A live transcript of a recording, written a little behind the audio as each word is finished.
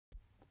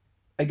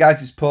Hey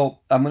guys, it's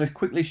Paul. I'm going to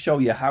quickly show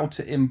you how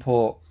to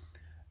import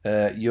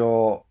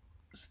your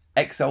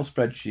Excel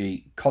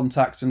spreadsheet,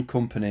 contacts and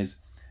companies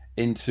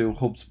into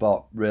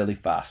HubSpot really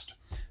fast.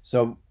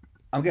 So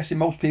I'm guessing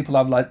most people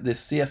have like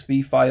this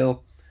CSV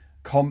file,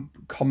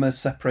 comma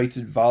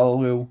separated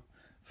value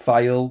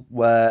file,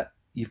 where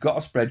you've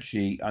got a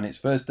spreadsheet and it's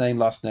first name,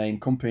 last name,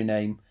 company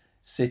name,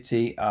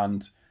 city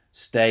and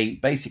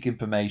state, basic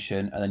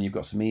information, and then you've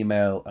got some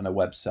email and a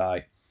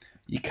website.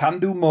 You can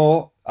do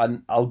more,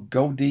 and I'll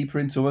go deeper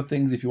into other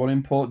things if you want to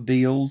import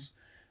deals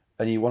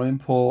and you want to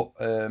import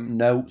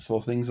notes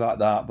or things like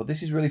that. But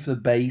this is really for the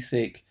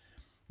basic.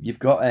 You've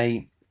got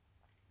a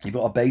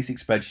basic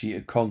spreadsheet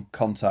of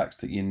contacts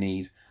that you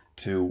need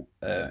to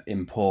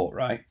import,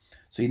 right?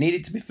 So you need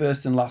it to be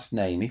first and last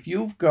name. If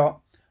you've got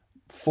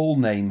full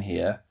name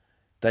here,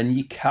 then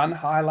you can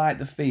highlight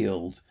the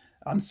field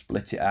and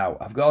split it out.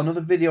 I've got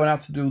another video on how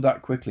to do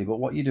that quickly, but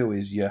what you do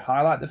is you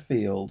highlight the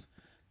field,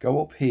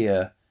 go up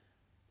here,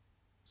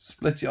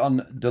 split it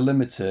on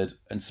delimited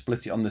and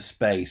split it on the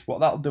space. What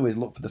that'll do is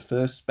look for the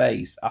first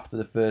space after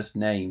the first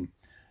name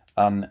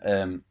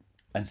and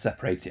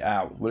separate it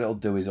out. What it'll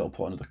do is it'll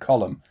put another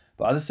column.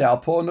 But as I say, I'll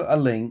put a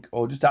link,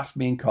 or just ask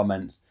me in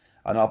comments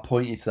and I'll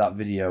point you to that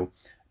video.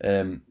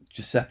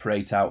 Just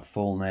separate out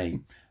full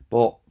name.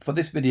 But for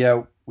this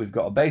video, we've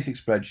got a basic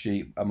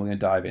spreadsheet and we're going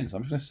to dive in. So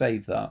I'm just going to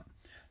save that.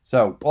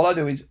 So all I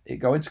do is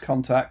go into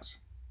contacts,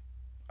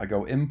 I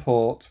go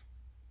import.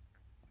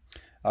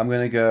 I'm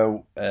going to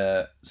go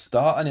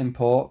start an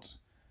import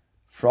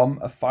from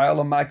a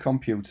file on my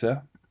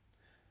computer,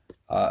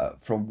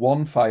 from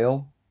one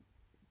file.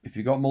 If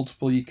you've got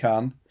multiple, you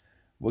can.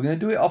 We're going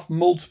to do it off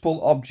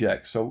multiple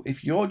objects. So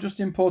if you're just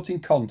importing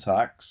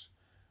contacts,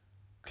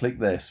 click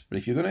this. But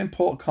if you're going to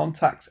import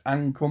contacts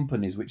and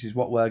companies, which is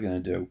what we're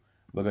going to do,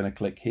 we're going to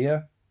click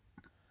here.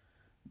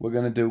 We're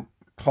going to do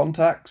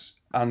contacts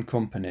and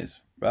companies,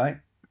 right?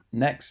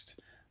 Next,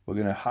 we're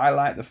going to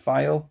highlight the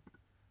file,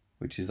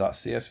 which is that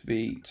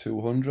CSV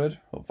 200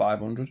 or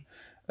 500.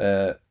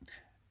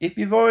 If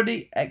you've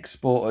already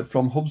exported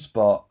from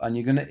HubSpot and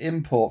you're going to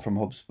import from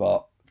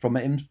HubSpot, from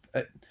a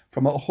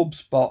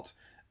HubSpot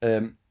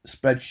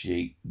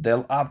spreadsheet,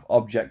 they'll have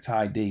object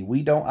ID.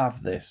 We don't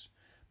have this.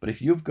 But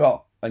if you've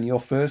got in your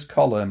first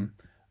column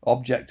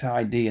object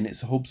ID and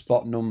it's a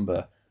HubSpot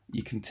number,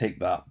 you can tick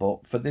that.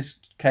 But for this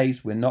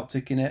case, we're not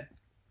ticking it.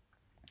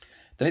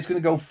 Then it's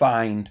going to go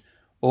find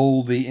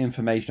all the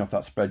information off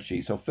that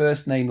spreadsheet. So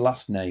first name,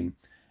 last name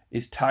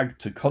is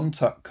tagged to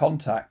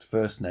contact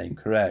first name,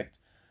 correct.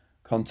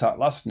 Contact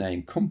last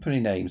name, company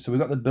name. So we've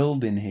got the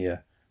building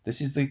here.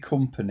 This is the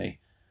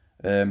company,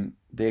 the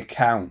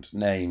account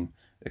name,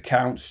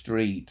 account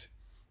street,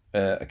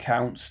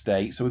 account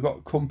state. So we've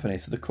got company.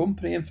 So the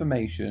company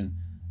information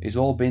is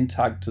all being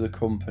tagged to the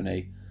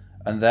company.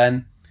 And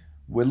then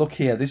we look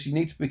here. This, you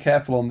need to be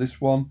careful on this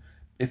one.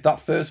 If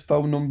that first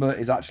phone number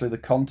is actually the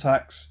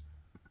contacts,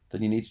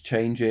 then you need to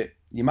change it.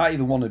 You might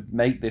even want to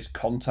make this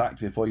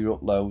contact before you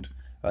upload,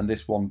 and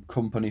this one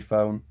company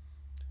phone.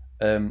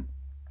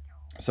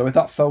 So if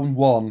that phone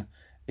 1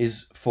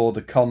 is for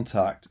the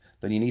contact,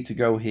 then you need to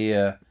go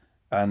here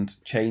and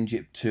change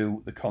it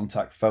to the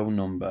contact phone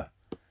number,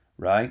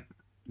 right?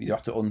 You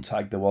have to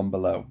untag the one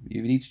below.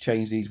 You need to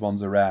change these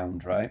ones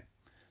around, right?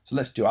 So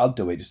I'll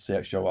do it just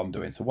to show what I'm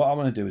doing. So what I'm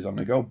going to do is I'm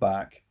going to go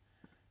back.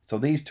 So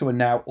these two are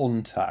now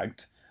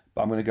untagged,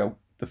 but I'm going to go,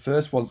 the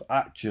first one's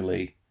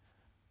actually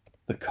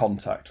the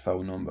contact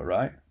phone number,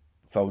 right?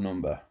 Phone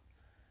number.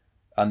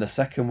 And the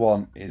second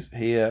one is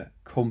here,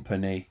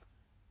 company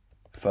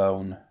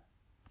phone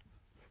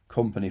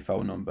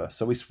number.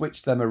 So we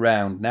switched them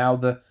around. Now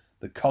the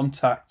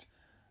contact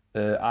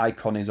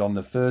icon is on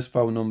the first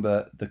phone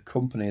number, the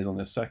company is on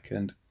the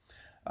second.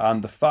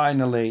 And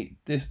finally,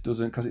 this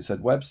doesn't, because it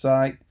said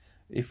website.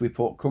 If we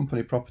put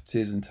company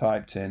properties and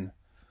typed in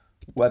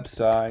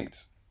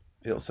website,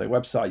 it'll say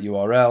website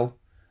URL,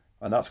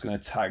 and that's going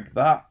to tag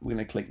that. We're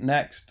going to click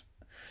next.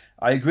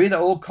 I agree that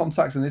all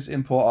contacts in this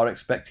import are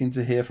expecting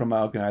to hear from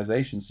my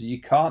organization, so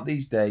you can't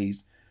these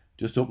days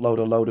just upload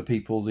a load of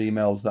people's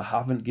emails that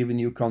haven't given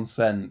you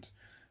consent.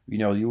 You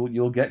know,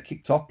 you'll get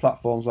kicked off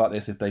platforms like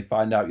this if they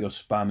find out you're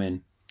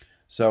spamming.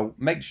 So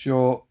make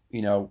sure,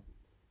 you know,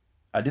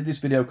 I did this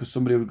video because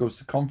somebody who goes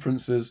to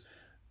conferences,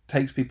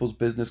 takes people's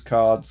business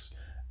cards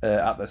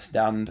at the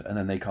stand, and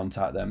then they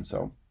contact them.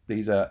 So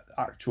these are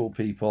actual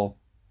people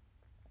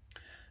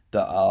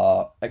that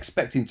are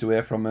expecting to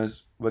hear from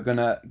us. We're going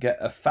to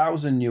get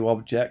 1,000 new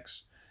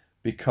objects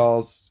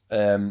because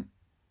 5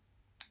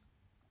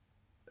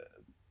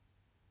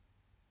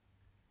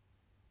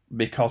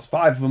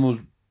 of them will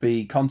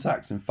be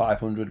contacts and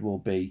 500 will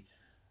be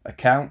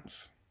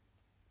accounts.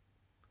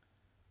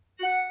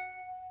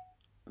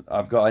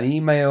 I've got an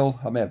email.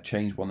 I may have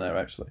changed one there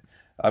actually.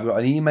 I've got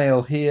an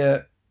email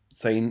here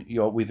saying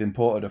we've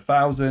imported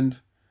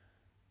 1,000.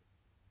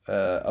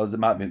 There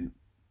might be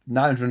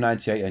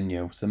 998 are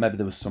new, so maybe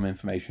there was some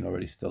information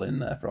already still in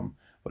there from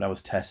when I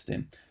was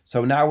testing.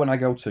 So now when I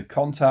go to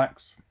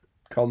contacts,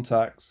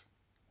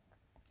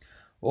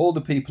 all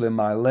the people in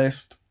my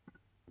list,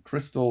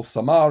 Crystal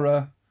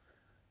Samara,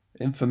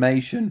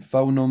 information,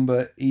 phone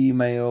number,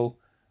 email,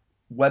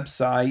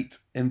 website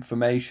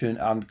information,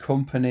 and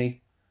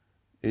company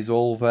is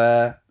all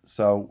there.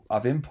 So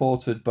I've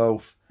imported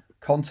both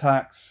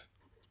contacts,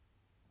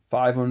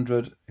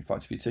 500, in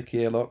fact if you tick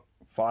here, look,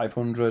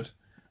 500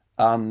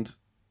 and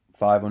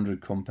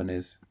 500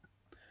 companies.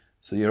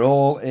 So you're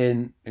all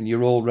in and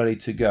you're all ready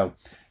to go.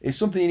 It's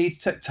something you need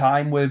to take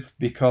time with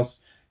because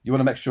you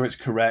want to make sure it's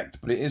correct,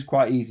 but it is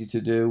quite easy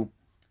to do.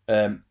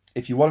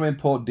 If you want to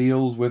import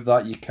deals with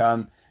that, you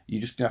can. You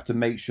just have to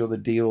make sure the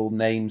deal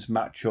names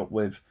match up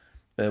with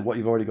what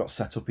you've already got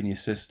set up in your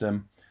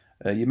system.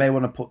 You may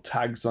want to put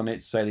tags on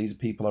it, say these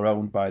people are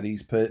owned by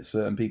these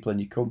certain people in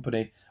your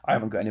company. I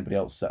haven't got anybody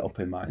else set up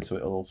in mine, so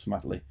it'll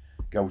automatically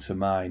go to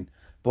mine.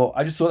 But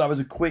I just thought that was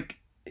a quick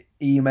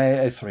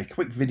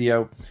quick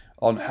video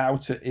on how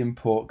to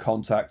import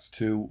contacts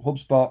to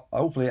HubSpot.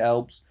 Hopefully it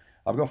helps.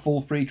 I've got full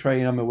free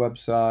training on my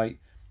website.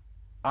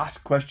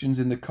 Ask questions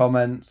in the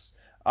comments.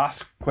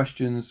 Ask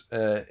questions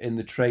in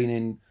the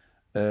training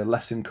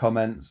lesson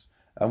comments,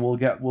 and we'll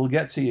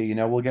get to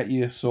you. We'll get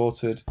you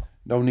sorted.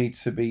 No need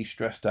to be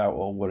stressed out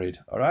or worried.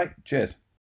 All right. Cheers.